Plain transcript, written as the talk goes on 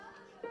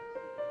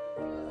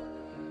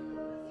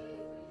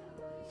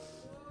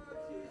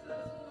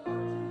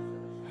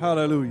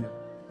Hallelujah.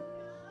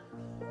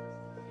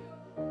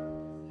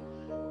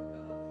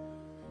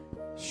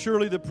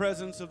 Surely the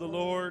presence of the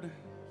Lord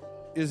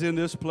is in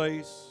this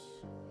place,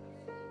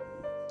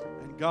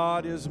 and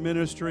God is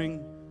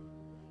ministering,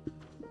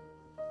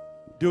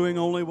 doing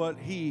only what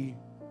He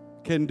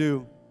can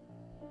do.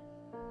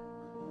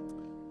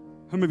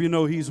 How many of you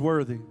know He's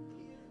worthy?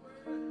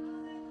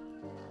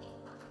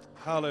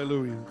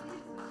 Hallelujah.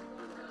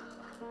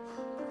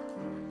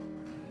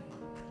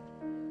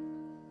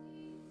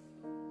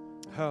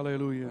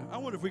 Hallelujah. I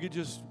wonder if we could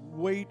just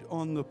wait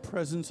on the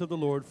presence of the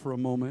Lord for a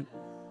moment.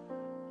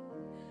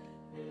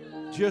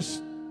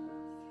 Just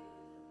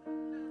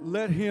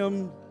let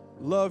Him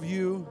love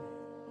you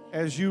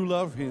as you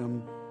love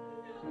Him.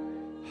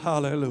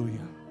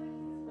 Hallelujah.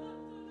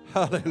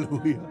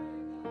 Hallelujah.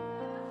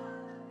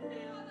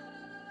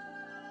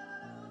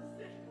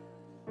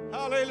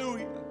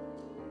 Hallelujah.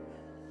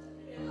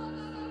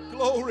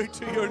 Glory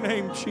to your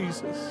name,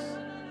 Jesus.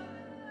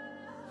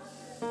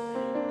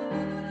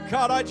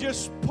 God, I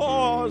just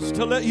pause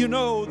to let you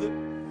know that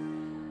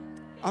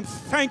I'm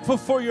thankful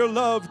for your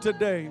love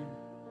today.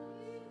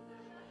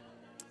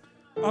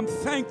 I'm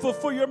thankful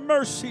for your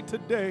mercy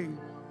today.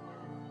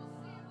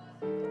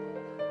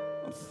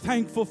 I'm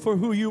thankful for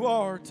who you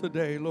are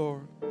today,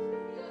 Lord.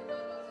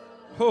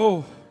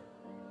 Oh,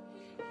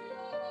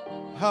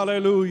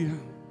 hallelujah.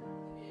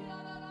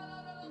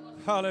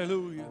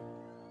 Hallelujah.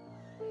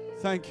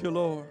 Thank you,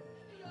 Lord.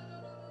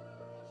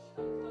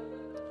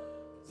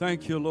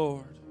 Thank you,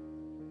 Lord.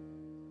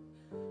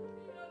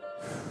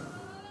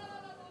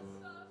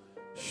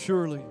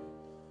 Surely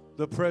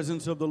the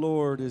presence of the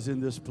Lord is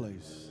in this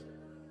place.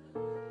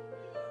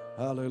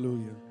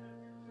 Hallelujah.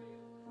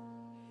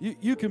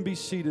 You can be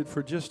seated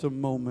for just a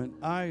moment.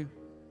 I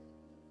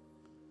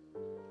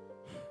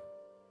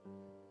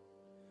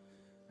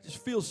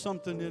just feel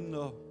something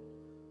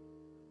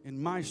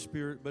in my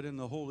spirit, but in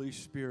the Holy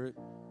Spirit.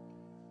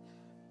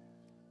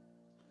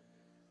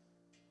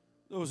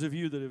 Those of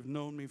you that have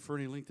known me for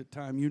any length of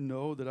time, you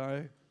know that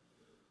I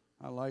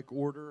like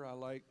order. I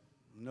like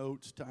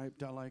notes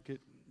typed. I like it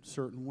a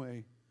certain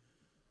way.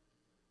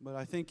 But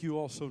I think you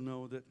also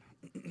know that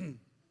when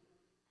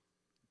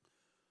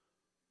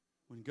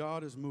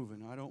God is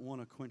moving, I don't want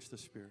to quench the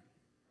Spirit.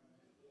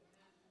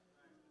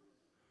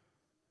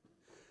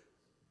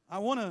 I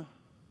want to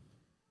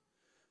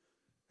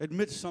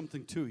admit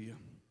something to you.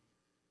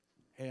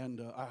 And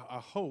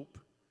I hope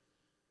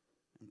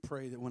and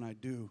pray that when I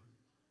do,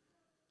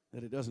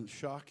 that it doesn't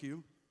shock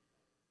you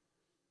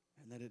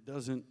and that it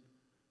doesn't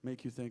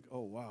make you think,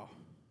 oh, wow,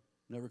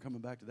 never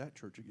coming back to that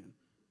church again.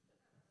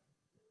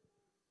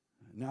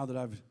 Now that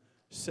I've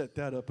set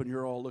that up and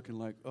you're all looking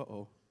like,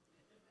 uh-oh.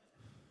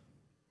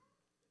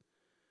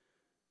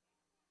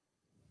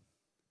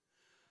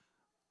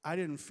 I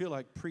didn't feel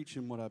like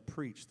preaching what I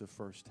preached the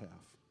first half.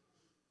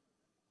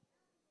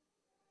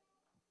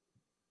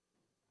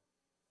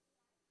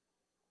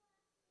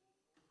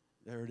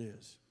 There it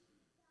is.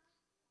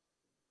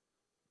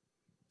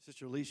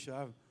 Sister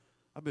Alicia,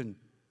 I've been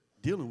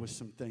dealing with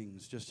some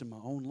things just in my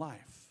own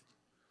life.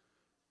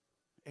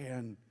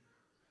 And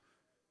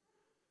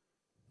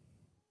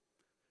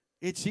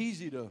it's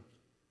easy to,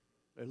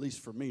 at least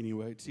for me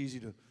anyway, it's easy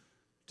to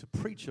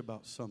preach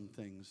about some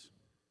things.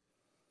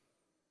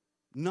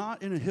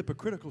 Not in a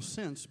hypocritical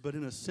sense, but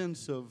in a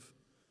sense of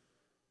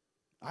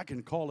I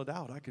can call it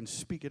out. I can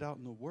speak it out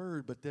in the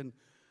Word, but then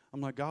I'm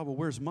like, God, well,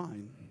 where's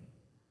mine?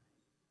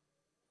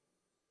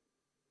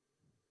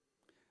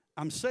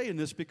 I'm saying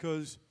this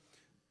because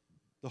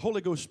the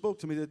Holy Ghost spoke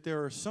to me that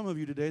there are some of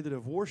you today that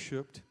have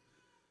worshiped,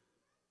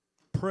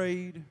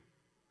 prayed,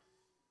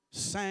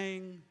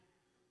 sang,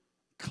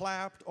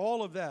 clapped,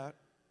 all of that,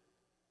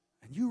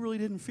 and you really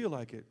didn't feel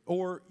like it,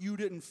 or you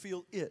didn't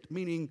feel it,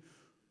 meaning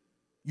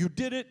you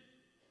did it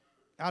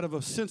out of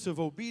a sense of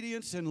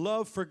obedience and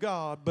love for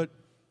God, but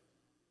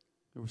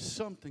there was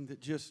something that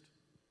just,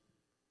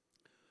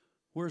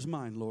 where's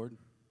mine, Lord?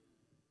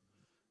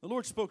 The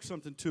Lord spoke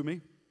something to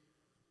me.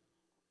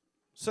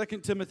 2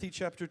 Timothy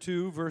chapter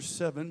 2, verse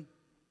 7.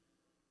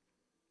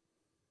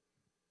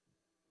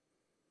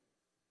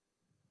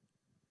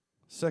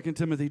 Second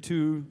Timothy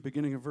 2,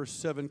 beginning of verse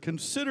 7.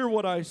 Consider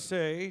what I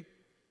say.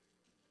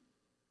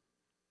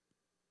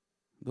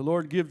 The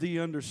Lord give thee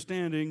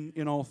understanding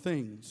in all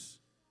things.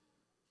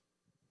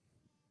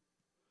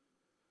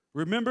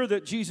 Remember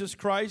that Jesus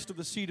Christ of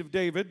the seed of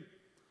David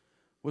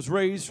was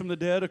raised from the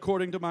dead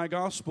according to my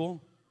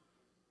gospel,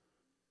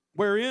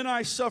 wherein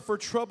I suffer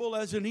trouble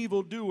as an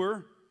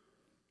evildoer,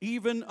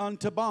 even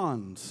unto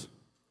bonds.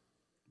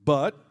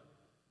 But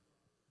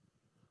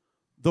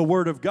the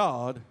word of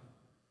God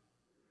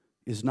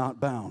is not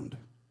bound.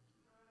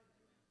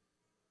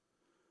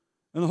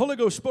 And the Holy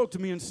Ghost spoke to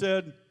me and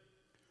said,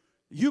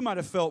 you might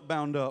have felt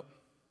bound up,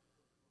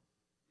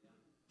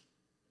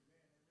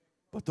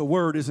 but the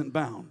word isn't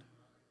bound.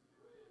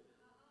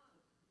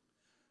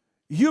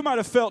 You might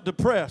have felt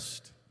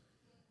depressed,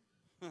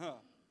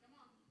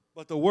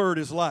 but the word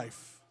is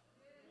life.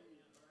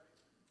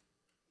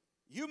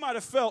 You might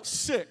have felt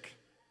sick,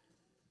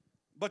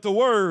 but the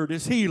word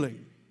is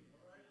healing.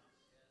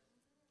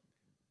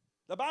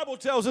 The Bible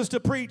tells us to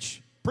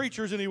preach,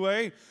 preachers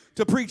anyway,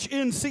 to preach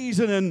in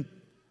season and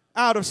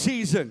out of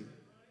season.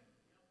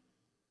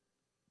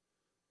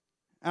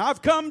 And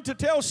I've come to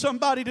tell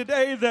somebody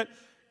today that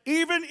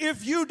even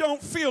if you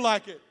don't feel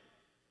like it,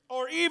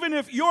 or even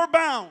if you're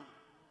bound,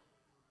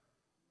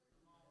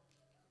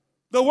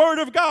 the Word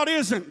of God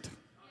isn't.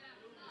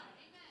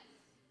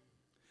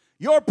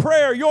 Your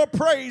prayer, your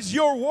praise,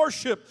 your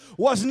worship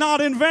was not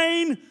in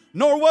vain,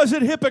 nor was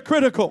it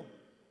hypocritical.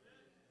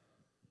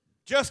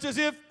 Just as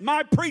if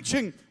my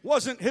preaching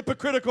wasn't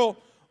hypocritical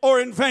or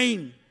in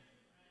vain.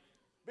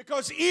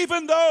 Because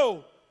even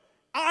though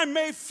I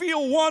may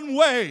feel one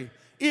way,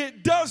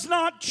 it does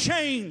not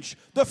change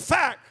the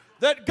fact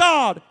that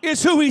God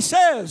is who He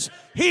says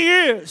He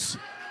is.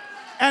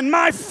 And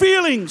my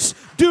feelings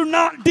do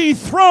not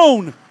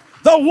dethrone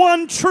the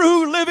one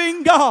true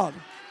living God,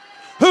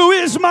 who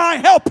is my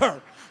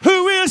helper,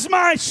 who is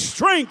my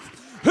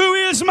strength, who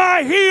is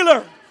my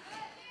healer.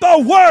 The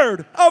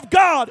Word of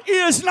God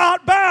is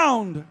not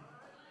bound.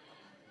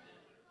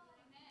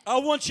 I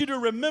want you to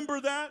remember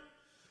that.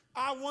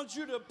 I want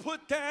you to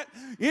put that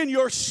in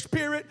your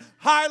spirit,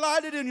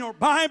 highlight it in your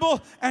Bible,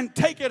 and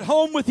take it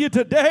home with you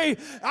today.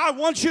 I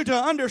want you to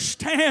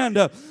understand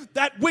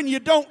that when you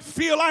don't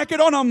feel like it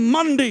on a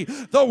Monday,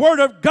 the Word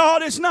of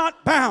God is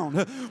not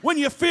bound. When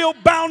you feel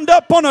bound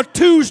up on a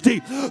Tuesday,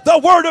 the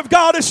Word of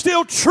God is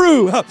still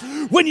true.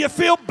 When you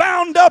feel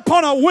bound up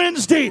on a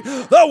Wednesday,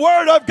 the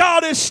Word of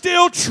God is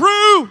still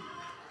true.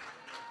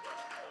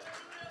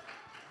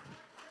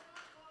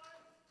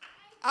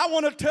 I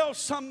want to tell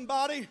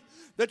somebody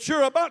that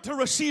you're about to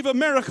receive a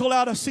miracle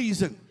out of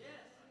season.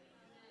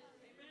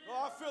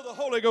 Oh, I feel the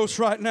Holy Ghost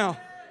right now.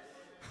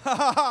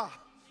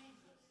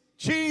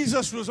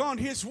 Jesus was on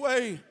His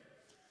way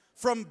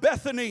from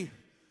Bethany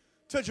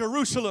to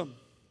Jerusalem.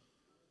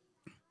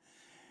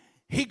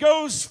 He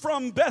goes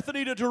from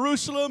Bethany to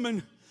Jerusalem,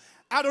 and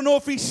I don't know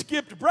if he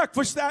skipped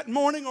breakfast that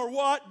morning or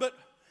what, but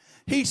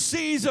he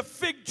sees a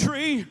fig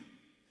tree.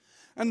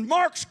 And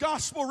Mark's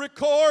gospel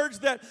records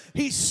that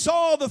he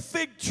saw the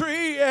fig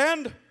tree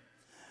and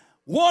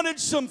wanted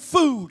some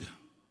food.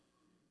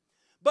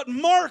 But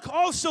Mark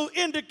also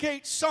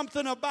indicates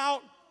something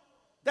about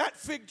that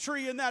fig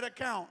tree in that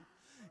account.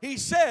 He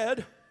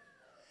said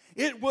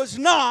it was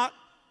not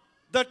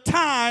the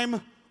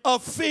time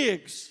of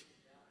figs.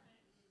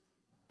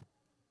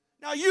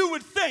 Now you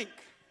would think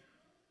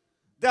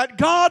that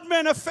God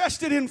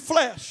manifested in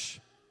flesh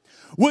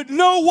would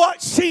know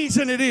what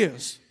season it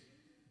is.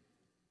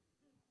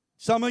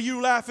 Some of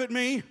you laugh at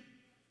me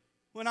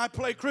when I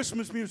play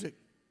Christmas music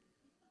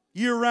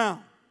year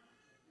round.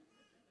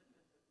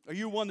 Are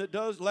you one that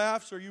does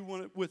laughs, or are you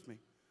one with me?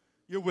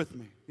 You're with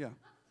me, yeah.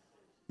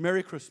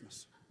 Merry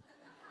Christmas.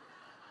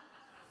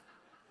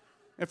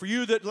 And for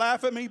you that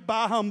laugh at me,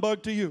 bah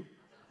humbug to you.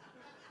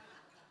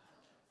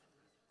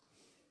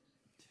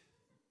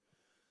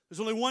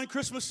 There's only one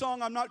Christmas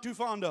song I'm not too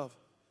fond of.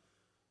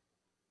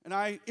 And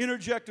I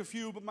interject a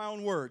few but my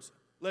own words.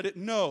 Let it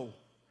know.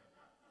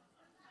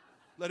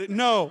 Let it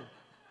know.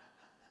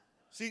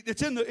 See,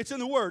 it's in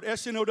the word,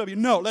 S-N-O-W.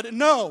 No, let it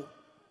know.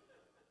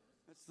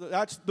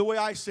 That's the way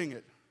I sing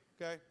it.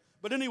 Okay?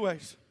 But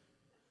anyways,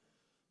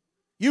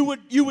 you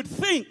would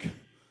think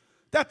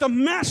that the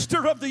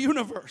master of the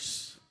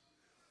universe,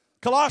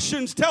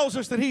 Colossians tells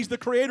us that He's the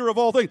creator of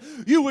all things.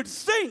 You would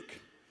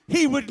think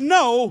He would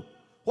know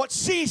what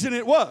season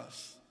it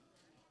was.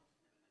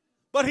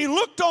 But He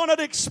looked on it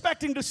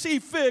expecting to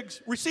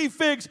receive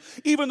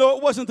figs, even though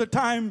it wasn't the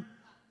time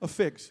of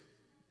figs.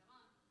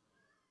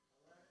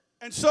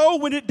 And so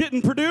when it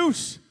didn't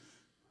produce,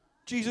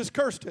 Jesus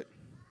cursed it.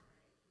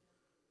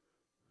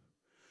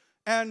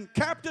 And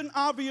Captain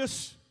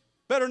Obvious,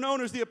 better known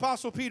as the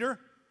Apostle Peter,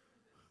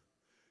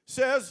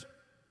 says,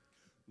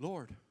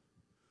 Lord,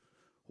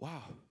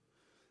 wow,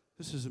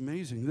 this is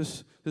amazing.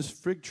 This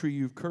fig tree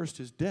you've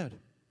cursed is dead.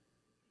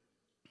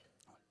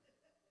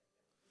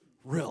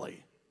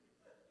 Really?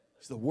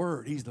 He's the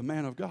Word. He's the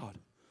man of God.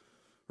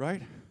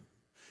 Right?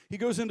 He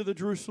goes into the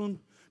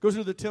Jerusalem, goes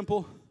into the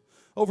temple,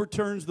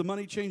 overturns the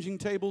money-changing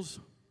tables.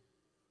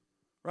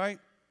 Right?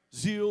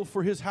 Zeal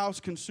for His house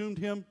consumed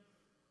Him.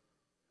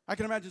 I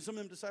can imagine some of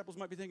them disciples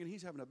might be thinking,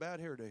 he's having a bad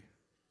hair day.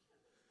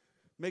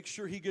 Make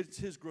sure he gets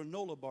his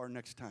granola bar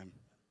next time.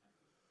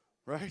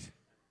 Right?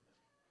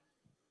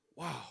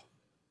 Wow.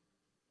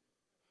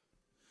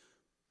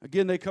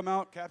 Again, they come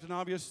out, Captain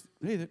Obvious,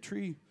 hey, that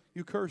tree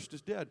you cursed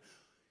is dead.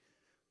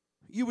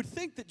 You would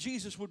think that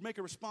Jesus would make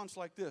a response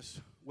like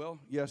this. Well,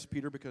 yes,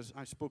 Peter, because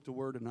I spoke the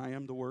word and I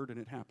am the word and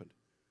it happened.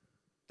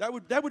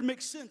 That would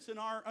make sense in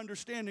our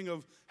understanding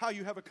of how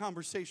you have a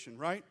conversation,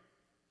 right?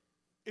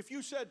 If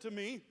you said to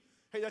me,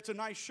 hey, that's a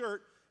nice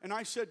shirt, and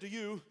I said to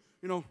you,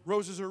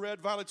 roses are red,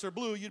 violets are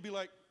blue, you'd be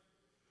like,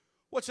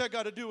 what's that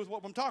got to do with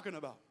what I'm talking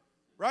about?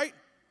 Right?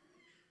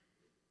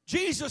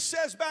 Jesus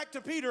says back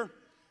to Peter,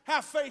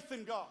 have faith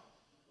in God.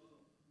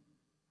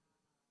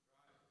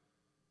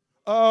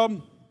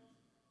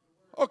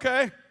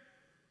 Okay,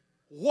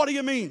 what do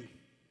you mean?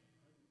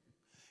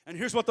 And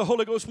here's what the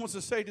Holy Ghost wants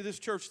to say to this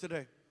church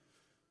today.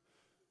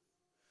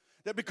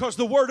 that because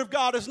the Word of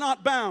God is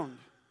not bound,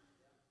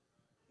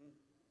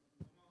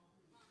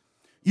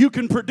 you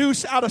can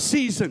produce out of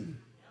season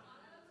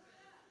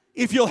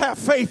if you'll have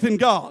faith in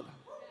God.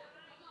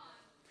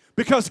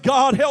 Because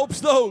God helps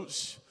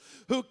those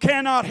who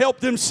cannot help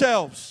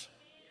themselves.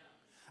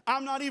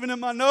 I'm not even in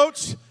my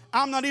notes.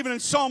 I'm not even in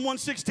Psalm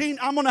 116.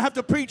 I'm going to have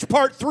to preach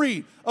part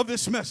 3 of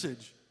this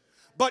message.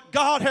 But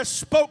God has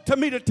spoke to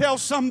me to tell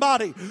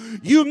somebody,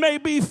 you may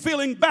be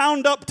feeling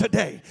bound up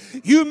today.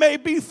 You may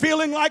be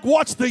feeling like,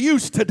 what's the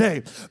use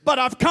today? But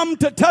I've come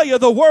to tell you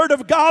the Word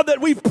of God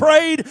that we've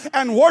prayed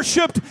and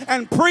worshiped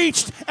and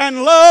preached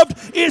and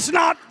loved is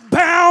not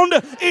bound.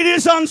 It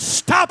is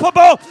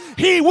unstoppable.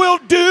 He will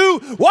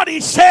do what He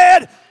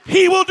said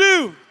He will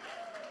do.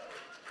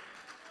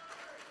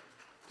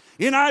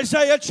 In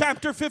Isaiah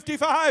chapter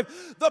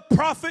 55, the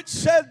prophet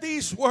said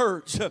these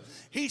words.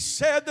 He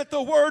said that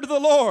the word of the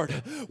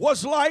Lord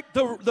was like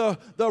the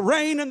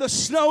rain and the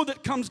snow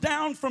that comes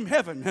down from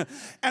heaven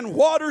and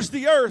waters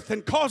the earth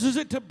and causes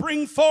it to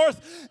bring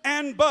forth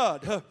and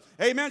bud.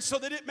 Amen. So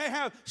that it may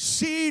have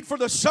seed for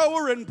the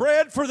sower and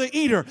bread for the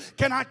eater.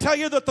 Can I tell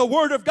you that the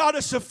Word of God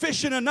is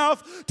sufficient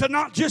enough to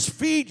not just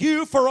feed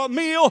you for a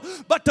meal,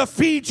 but to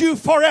feed you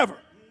forever?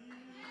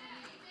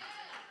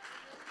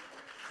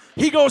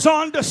 He goes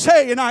on to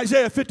say in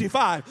Isaiah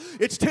 55,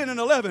 it's 10 and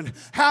 11,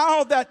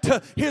 how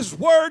that His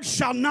word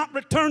shall not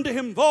return to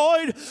Him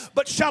void,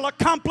 but shall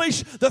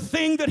accomplish the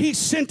thing that He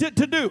sent it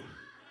to do.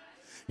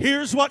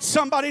 Here's what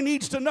somebody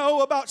needs to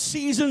know about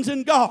seasons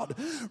in God.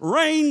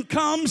 Rain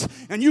comes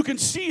and you can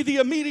see the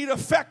immediate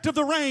effect of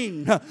the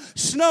rain.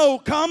 Snow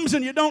comes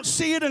and you don't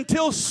see it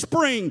until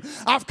spring.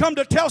 I've come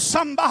to tell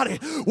somebody,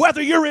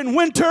 whether you're in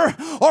winter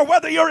or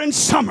whether you're in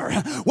summer,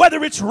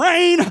 whether it's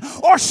rain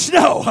or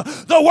snow,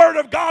 the Word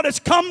of God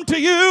has come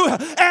to you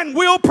and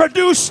will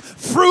produce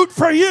fruit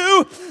for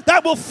you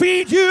that will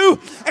feed you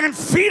and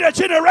feed a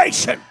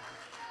generation.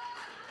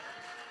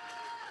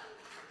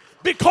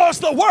 Because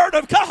the Word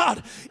of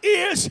God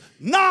is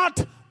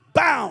not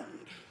bound.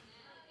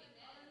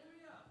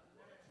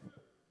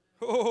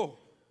 Oh,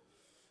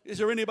 is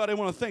there anybody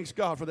want to thank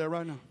God for that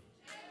right now?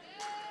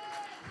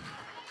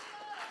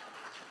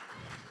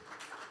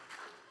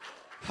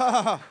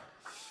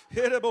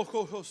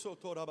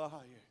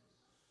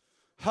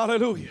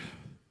 Hallelujah.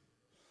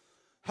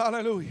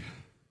 Hallelujah.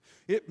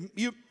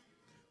 You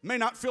may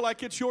not feel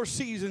like it's your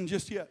season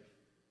just yet.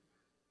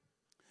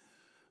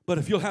 But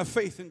if you'll have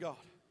faith in God,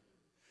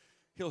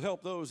 He'll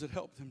help those that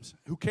help them,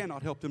 who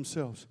cannot help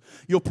themselves.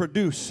 You'll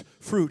produce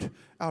fruit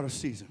out of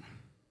season.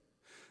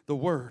 The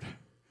Word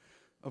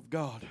of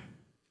God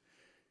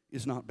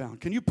is not bound.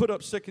 Can you put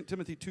up 2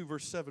 Timothy 2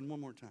 verse 7 one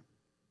more time?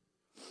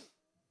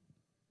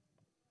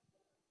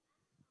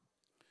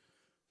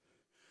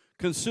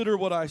 Consider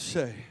what I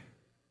say,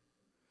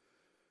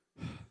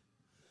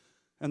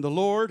 and the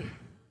Lord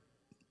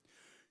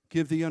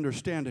give thee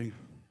understanding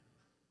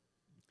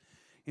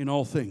in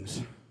all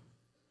things.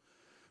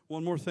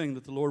 One more thing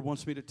that the Lord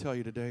wants me to tell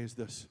you today is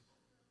this.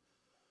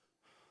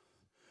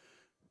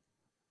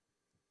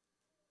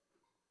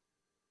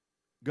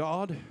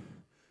 God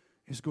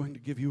is going to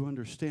give you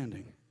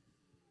understanding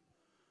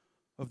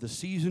of the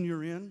season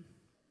you're in,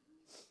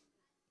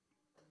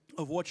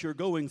 of what you're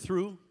going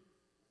through.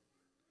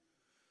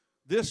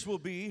 This will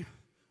be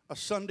a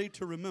Sunday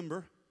to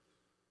remember,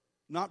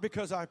 not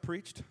because I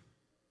preached,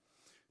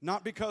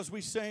 not because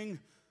we sang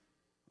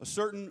a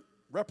certain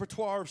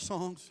repertoire of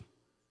songs,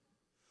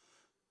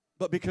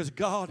 but because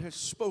God has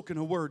spoken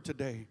a word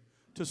today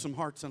to some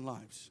hearts and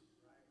lives.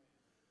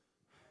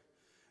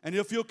 And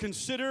if you'll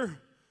consider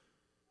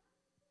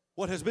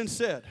what has been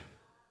said,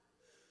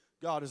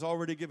 God has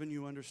already given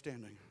you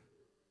understanding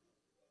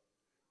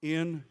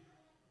in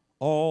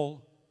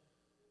all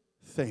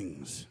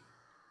things.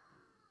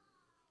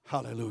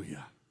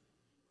 Hallelujah.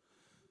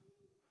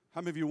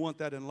 How many of you want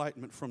that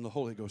enlightenment from the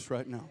Holy Ghost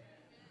right now?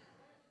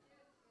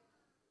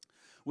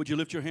 Would you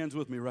lift your hands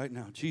with me right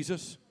now?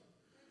 Jesus,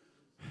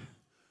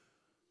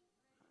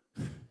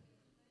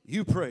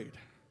 you prayed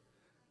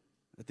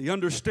that the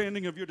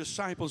understanding of your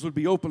disciples would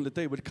be open, that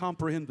they would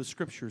comprehend the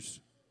Scriptures.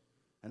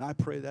 And I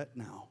pray that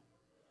now.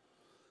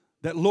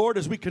 That, Lord,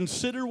 as we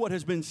consider what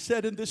has been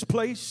said in this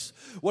place,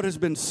 what has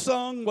been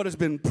sung, what has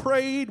been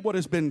prayed, what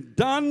has been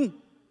done,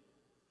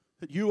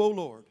 that you, O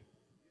Lord,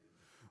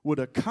 would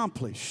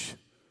accomplish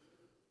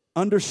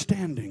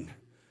understanding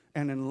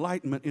and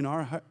enlightenment in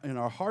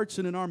our hearts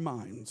and in our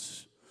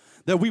minds.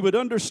 That we would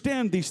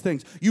understand these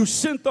things. You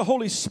sent the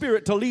Holy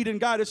Spirit to lead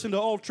and guide us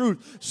into all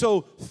truth.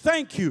 So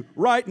thank you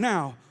right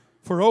now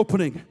for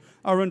opening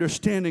our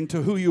understanding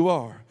to who you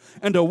are.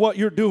 and to what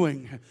you're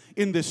doing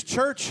in this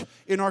church,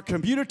 in our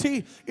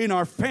community, in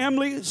our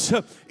families,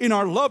 in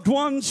our loved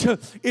ones,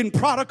 in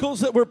prodigals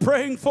that we're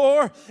praying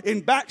for,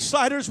 in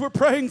backsliders we're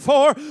praying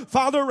for.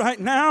 Father, right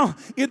now,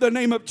 in the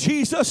name of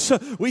Jesus,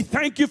 we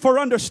thank you for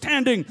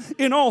understanding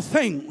in all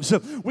things.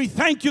 We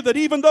thank you that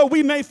even though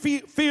we may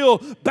feel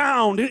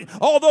bound,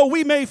 although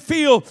we may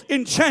feel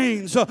in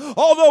chains,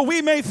 although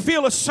we may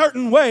feel a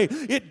certain way,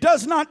 it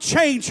does not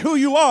change who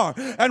you are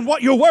and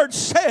what your word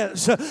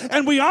says.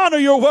 And we honor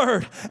your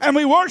word and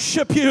we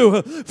worship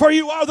you, for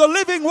you are the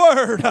living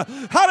word.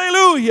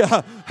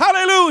 Hallelujah,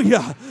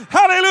 hallelujah,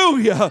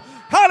 hallelujah,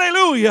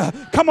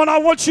 hallelujah. Come on, I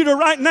want you to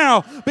right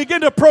now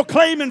begin to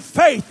proclaim in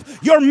faith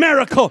your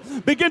miracle.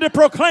 Begin to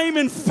proclaim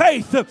in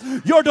faith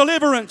your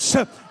deliverance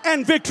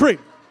and victory.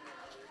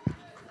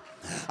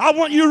 I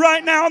want you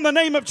right now in the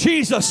name of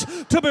Jesus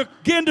to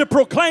begin to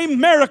proclaim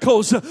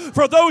miracles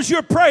for those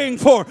you're praying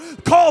for.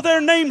 Call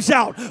their names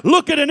out.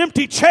 Look at an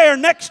empty chair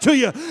next to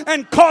you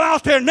and call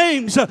out their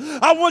names.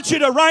 I want you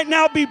to right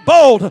now be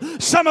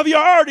bold. Some of you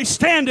are already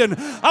standing.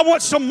 I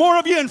want some more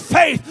of you in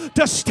faith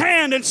to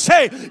stand and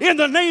say, in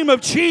the name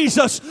of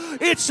Jesus,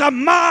 it's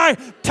my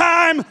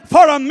time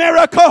for a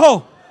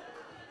miracle.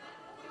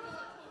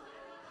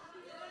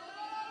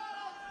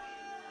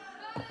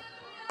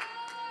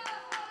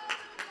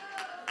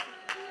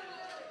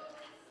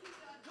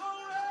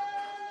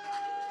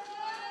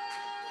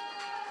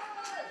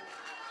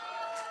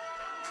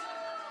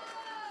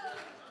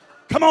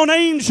 Come on,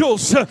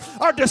 angels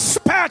are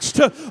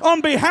dispatched on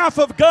behalf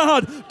of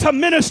God to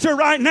minister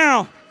right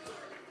now.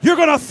 You're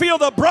going to feel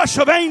the brush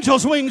of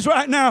angels' wings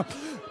right now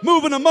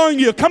moving among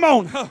you. Come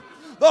on. The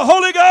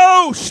Holy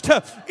Ghost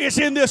is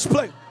in this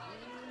place.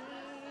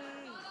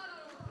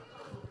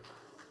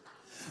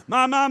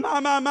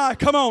 My.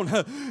 Come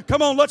on.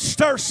 Come on, let's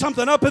stir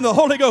something up in the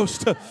Holy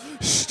Ghost.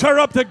 Stir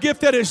up the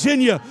gift that is in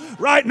you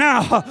right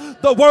now.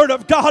 The Word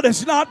of God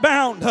is not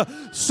bound.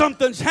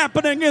 Something's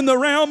happening in the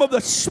realm of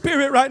the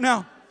Spirit right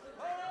now.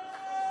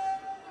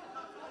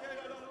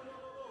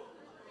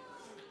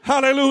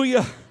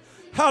 Hallelujah.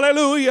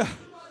 Hallelujah.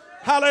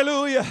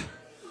 Hallelujah.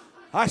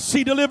 I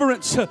see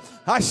deliverance.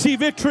 I see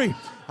victory.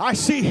 I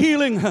see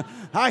healing.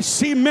 I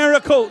see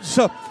miracles.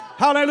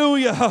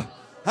 Hallelujah.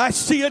 I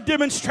see a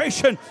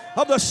demonstration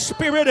of the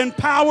Spirit and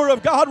power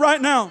of God right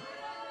now.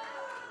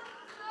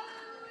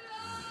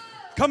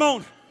 Come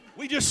on.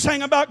 We just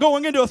sang about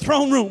going into a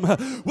throne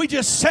room. We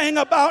just sang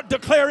about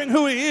declaring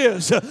who He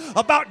is,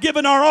 about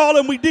giving our all,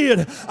 and we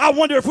did. I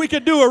wonder if we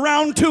could do a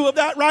round two of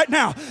that right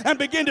now and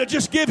begin to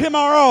just give Him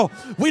our all.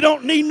 We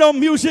don't need no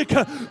music.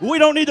 We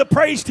don't need the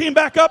praise team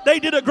back up. They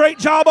did a great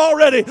job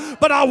already.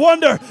 But I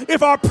wonder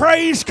if our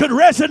praise could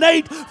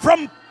resonate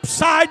from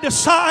side to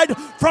side,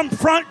 from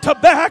front to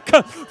back,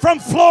 from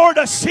floor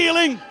to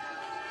ceiling.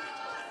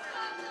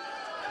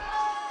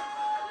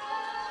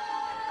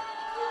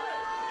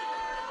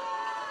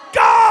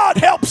 God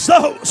helps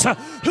those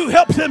who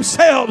help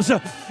themselves.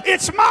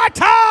 It's my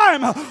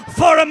time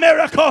for a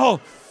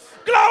miracle.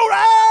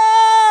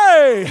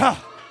 Glory!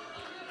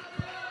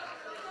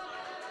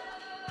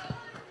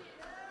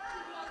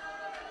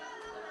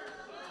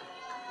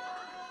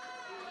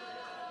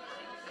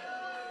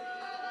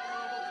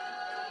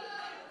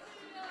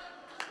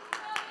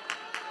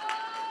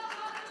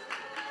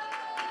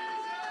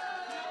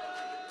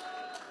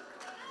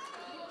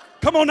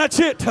 Come on, that's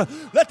it.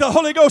 Let the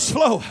Holy Ghost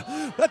flow.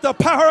 Let the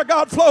power of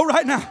God flow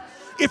right now.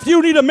 If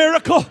you need a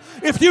miracle,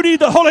 if you need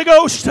the Holy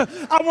Ghost,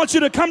 I want you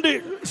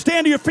to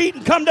stand to your feet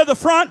and come to the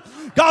front.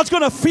 God's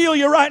going to feel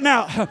you right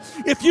now.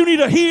 If you need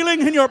a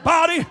healing in your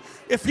body,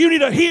 if you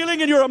need a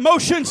healing in your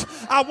emotions,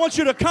 I want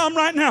you to come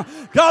right now.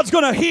 God's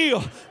going to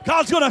heal.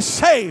 God's going to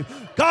save.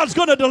 God's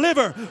going to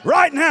deliver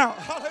right now.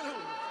 Hallelujah.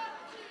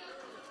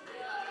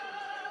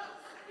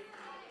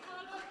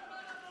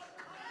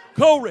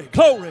 Glory,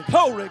 glory,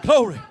 glory,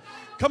 glory.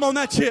 Come on,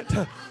 that's it.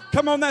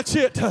 Come on, that's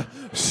it.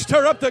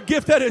 Stir up the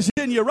gift that is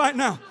in you right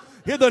now.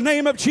 In the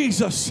name of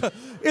Jesus.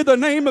 In the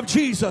name of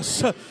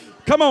Jesus.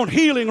 Come on,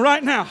 healing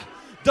right now.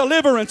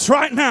 Deliverance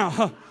right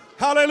now.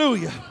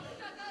 Hallelujah.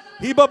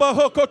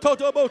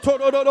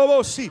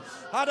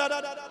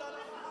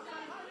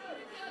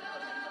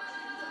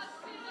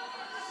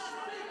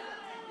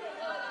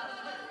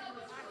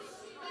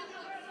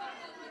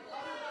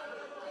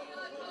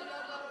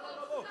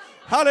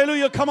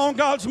 Hallelujah. Come on,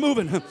 God's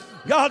moving.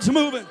 God's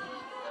moving.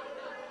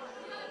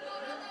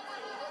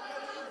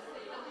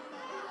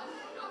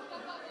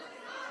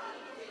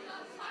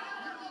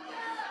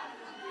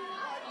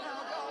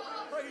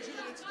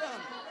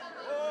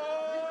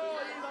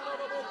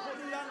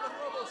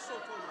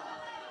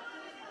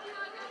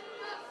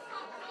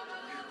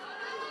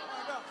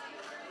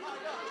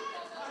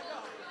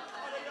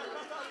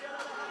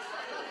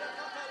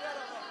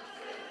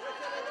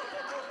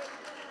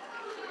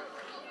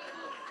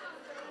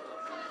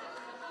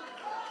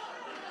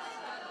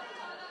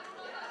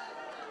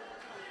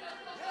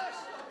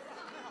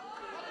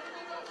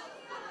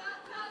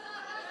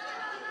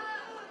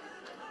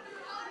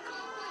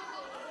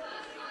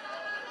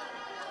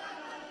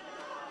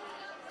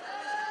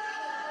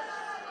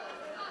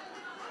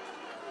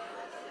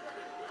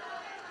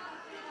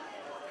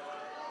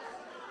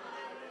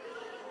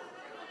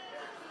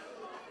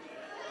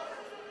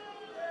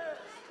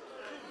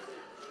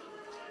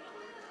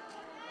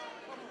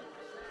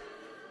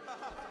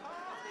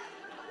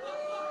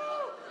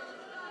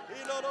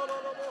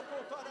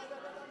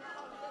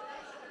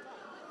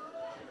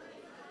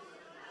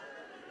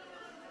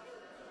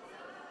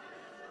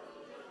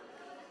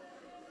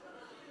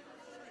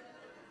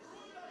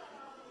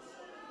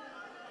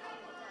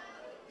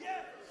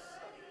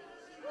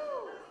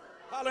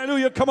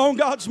 Hallelujah. Come on,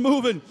 God's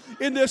moving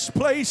in this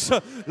place.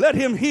 Let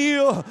Him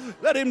heal.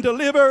 Let Him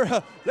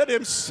deliver. Let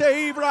Him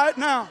save right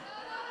now.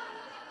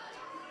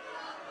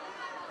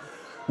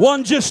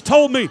 One just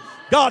told me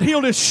God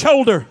healed his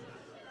shoulder.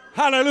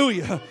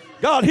 Hallelujah.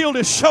 God healed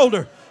his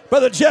shoulder.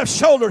 Brother Jeff's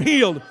shoulder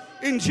healed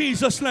in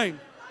Jesus' name.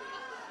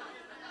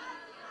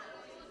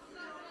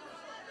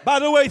 By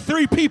the way,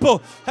 3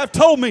 people have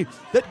told me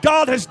that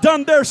God has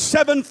done their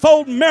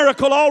 7-fold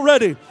miracle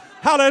already.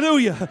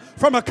 Hallelujah.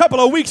 From a couple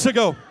of weeks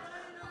ago.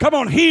 Come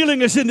on,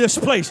 healing is in this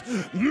place.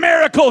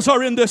 Miracles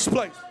are in this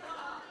place.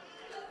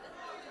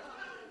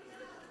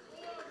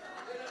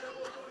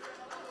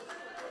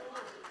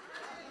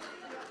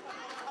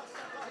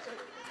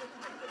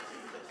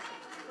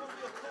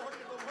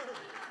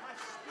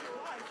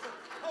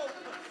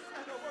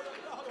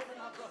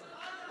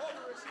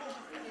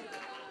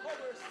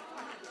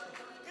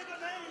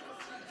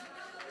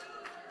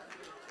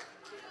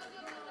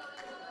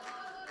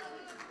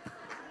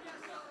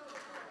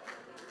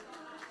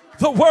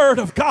 The word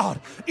of God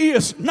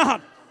is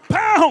not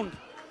bound.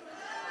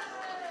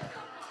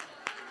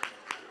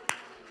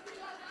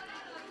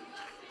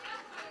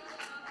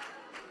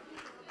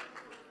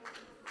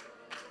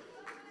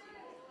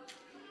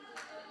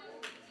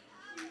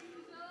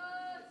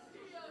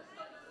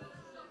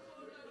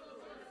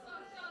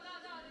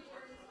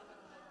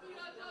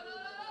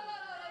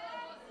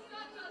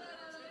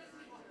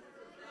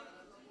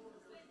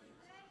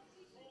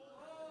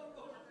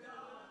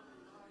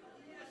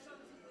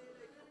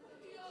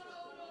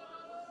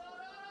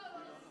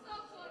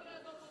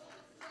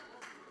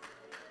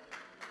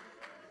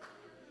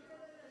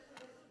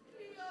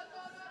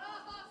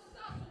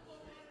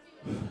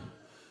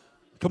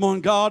 Come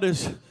on, God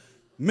is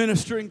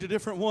ministering to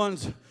different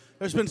ones.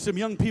 There's been some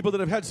young people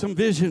that have had some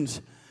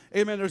visions.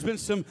 Amen. There's been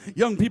some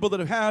young people that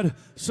have had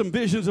some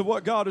visions of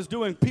what God is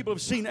doing. People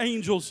have seen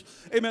angels.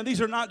 Amen.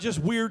 These are not just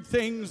weird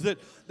things that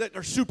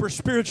are super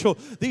spiritual.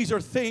 These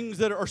are things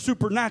that are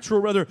supernatural,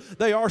 rather.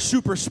 They are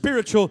super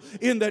spiritual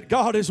in that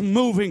God is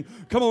moving.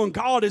 Come on,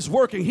 God is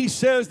working. He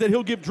says that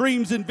He'll give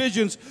dreams and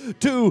visions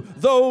to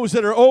those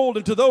that are old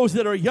and to those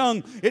that are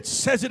young. It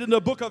says it in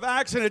the book of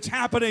Acts, and it's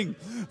happening.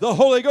 The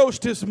Holy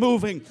Ghost is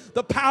moving.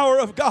 The power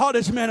of God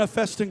is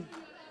manifesting.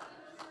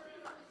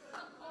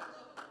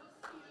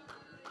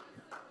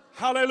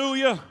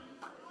 Hallelujah.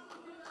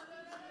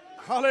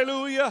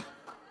 Hallelujah.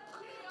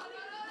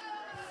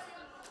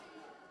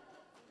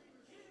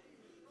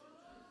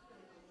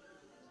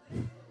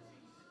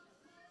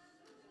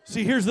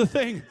 See, here's the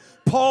thing.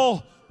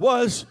 Paul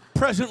was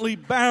presently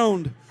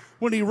bound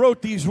when he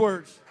wrote these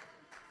words.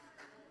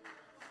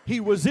 He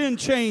was in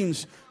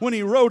chains when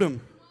he wrote them.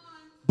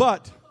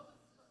 But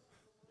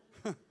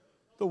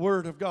the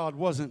word of God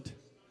wasn't.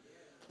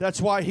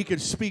 That's why he could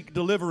speak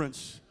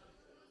deliverance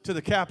to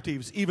the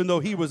captives, even though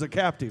he was a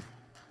captive.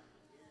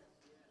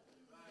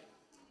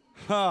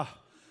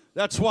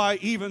 That's why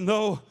even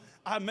though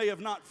I may have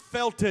not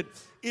felt it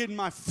in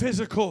my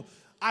physical,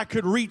 I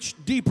could reach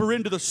deeper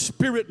into the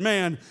spirit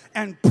man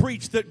and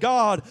preach that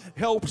God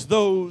helps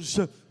those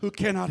who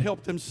cannot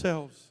help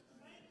themselves.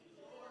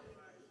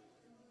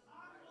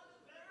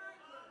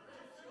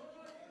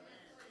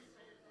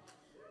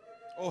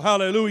 Oh,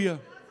 hallelujah.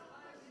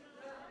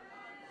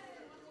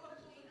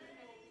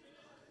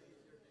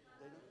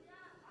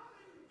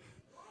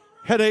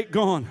 Headache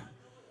gone.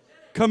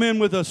 Come in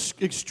with an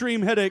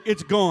extreme headache.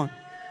 It's gone.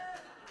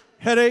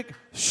 Headache,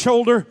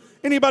 shoulder.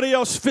 Anybody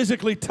else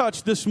physically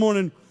touched this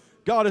morning?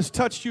 God has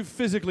touched you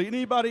physically.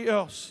 Anybody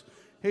else?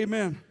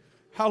 Amen.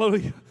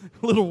 Hallelujah.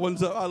 Little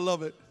ones up. I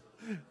love it.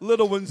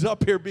 Little ones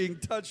up here being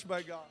touched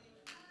by God.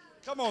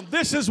 Come on.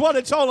 This is what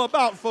it's all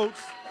about,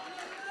 folks.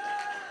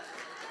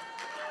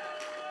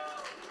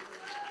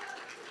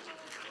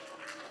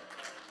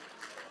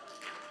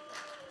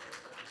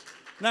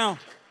 Now,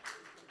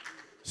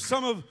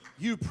 some of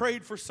you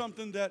prayed for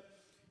something that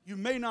you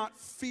may not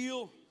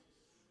feel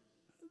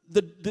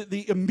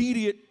the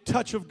immediate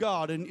touch of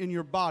God in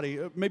your body.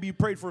 Maybe you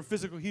prayed for a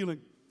physical healing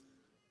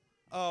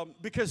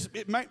because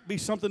it might be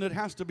something that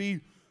has to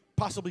be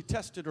possibly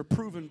tested or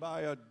proven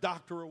by a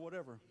doctor or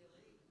whatever.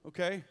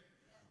 Okay?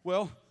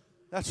 Well,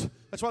 that's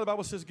why the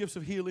Bible says gifts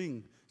of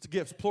healing. It's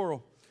gifts,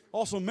 plural.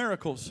 Also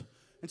miracles.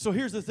 And so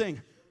here's the thing.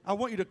 I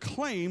want you to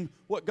claim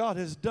what God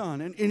has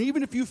done. And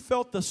even if you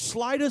felt the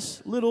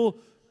slightest little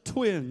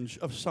twinge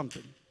of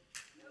something.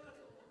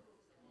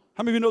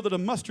 How many of you know that a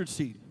mustard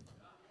seed,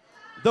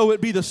 though it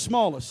be the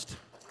smallest,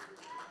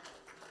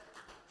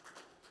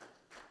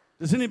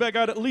 does anybody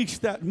got at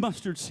least that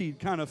mustard seed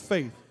kind of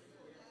faith?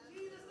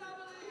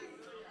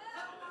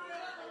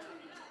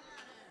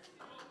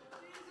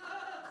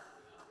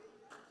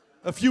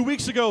 A few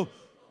weeks ago,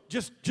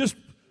 just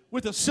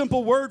with a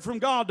simple word from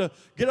God to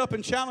get up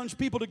and challenge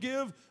people to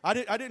give, I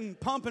didn't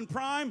pump and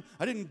prime.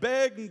 I didn't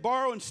beg and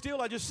borrow and steal.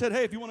 I just said,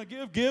 hey, if you want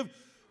to give.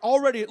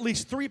 Already at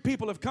least 3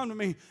 people have come to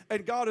me,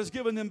 and God has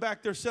given them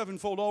back their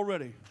 7-fold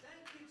already.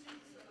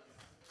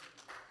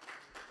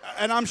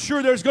 And I'm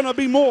sure there's going to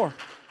be more.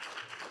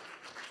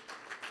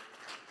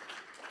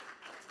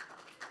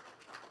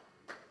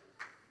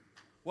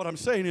 What I'm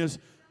saying is,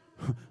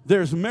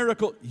 there's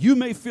miracle. You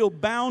may feel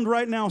bound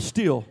right now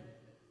still,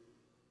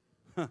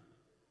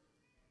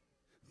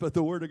 but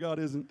the Word of God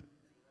isn't.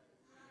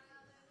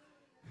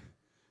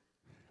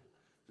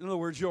 In other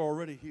words, you're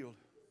already healed.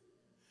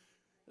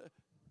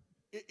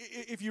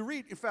 If you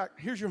read, in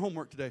fact, here's your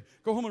homework today.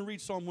 Go home and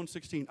read Psalm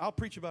 116. I'll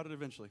preach about it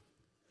eventually.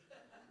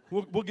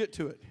 We'll get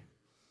to it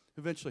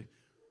eventually.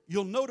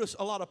 You'll notice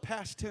a lot of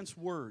past tense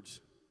words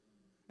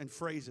and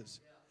phrases.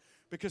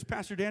 Because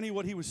Pastor Danny,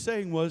 what he was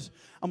saying was,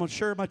 I'm going to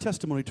share my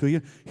testimony to you.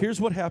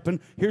 Here's what happened.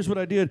 Here's what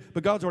I did.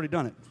 But God's already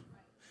done it.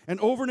 And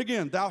over and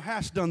again, thou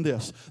hast done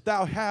this.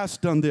 Thou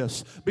hast done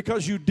this.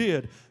 Because you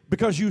did.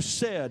 Because you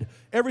said.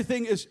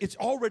 Everything it's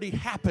already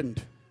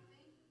happened.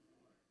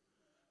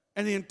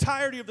 And the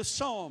entirety of the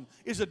psalm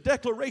is a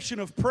declaration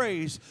of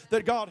praise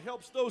that God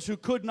helps those who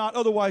could not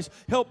otherwise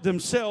help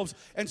themselves.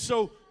 And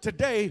so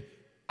today,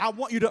 I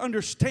want you to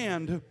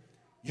understand,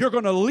 you're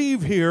going to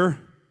leave here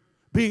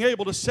being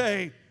able to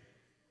say,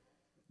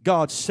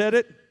 God said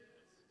it,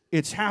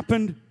 it's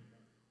happened,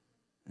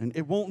 and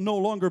it won't no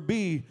longer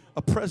be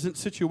a present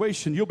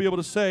situation. You'll be able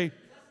to say,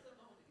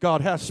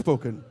 God has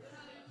spoken,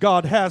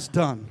 God has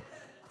done,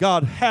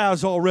 God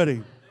has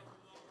already.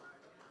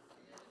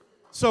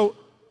 So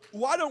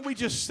why don't we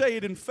just say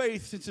it in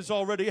faith since it's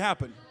already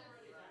happened?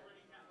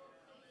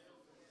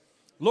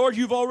 Lord,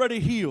 you've already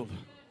healed.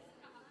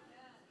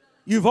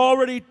 You've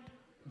already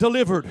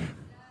delivered.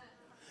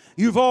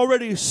 You've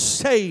already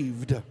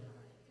saved.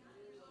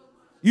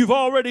 You've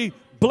already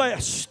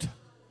blessed.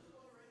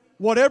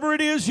 Whatever it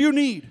is you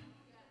need,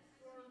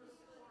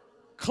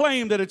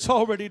 claim that it's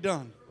already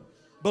done,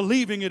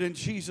 believing it in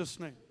Jesus'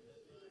 name.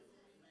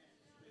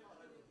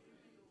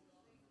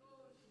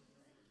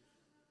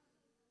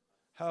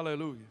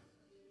 Hallelujah.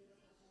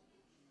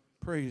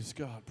 Praise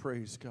God,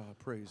 praise God,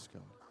 praise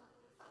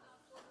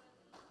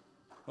God.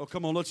 Oh,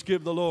 come on, let's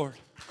give the Lord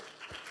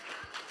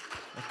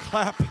a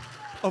clap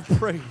of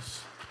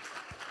praise.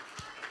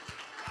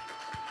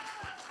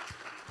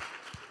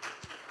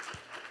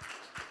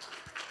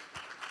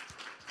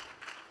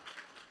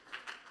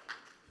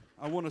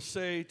 I want to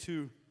say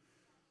to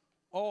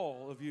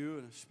all of you,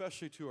 and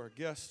especially to our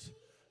guests,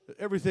 that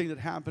everything that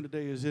happened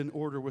today is in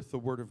order with the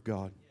Word of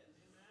God.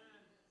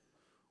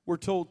 We're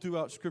told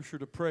throughout Scripture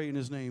to pray in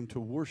His name,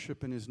 to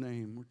worship in His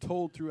name. We're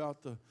told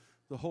throughout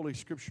the Holy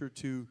Scripture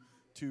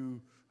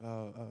to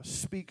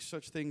speak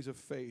such things of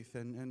faith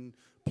and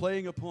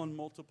playing upon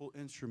multiple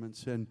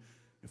instruments and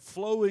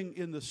flowing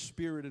in the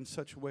Spirit in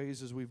such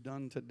ways as we've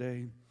done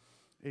today.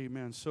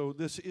 Amen. So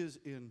this is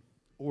in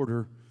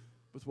order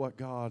with what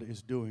God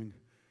is doing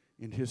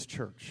in His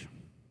church.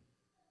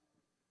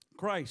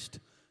 Christ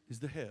is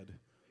the head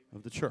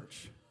of the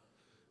church.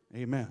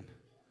 Amen.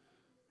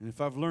 And if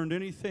I've learned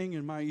anything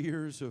in my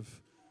years of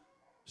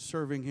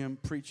serving Him,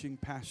 preaching,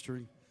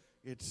 pastoring,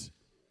 it's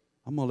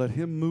I'm going to let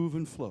Him move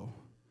and flow,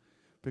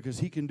 because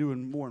He can do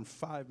in more in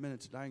 5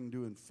 minutes than I can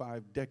do in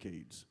 5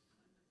 decades.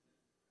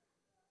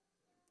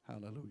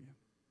 Hallelujah.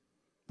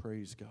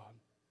 Praise God.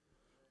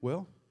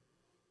 Well,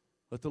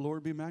 let the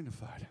Lord be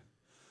magnified.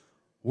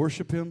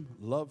 Worship Him,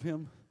 love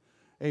Him.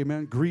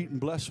 Amen. Greet and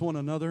bless one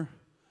another.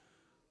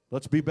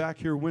 Let's be back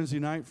here Wednesday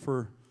night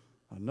for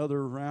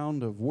another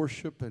round of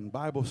worship and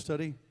Bible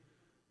study.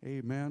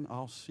 Amen.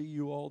 I'll see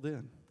you all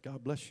then.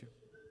 God bless you.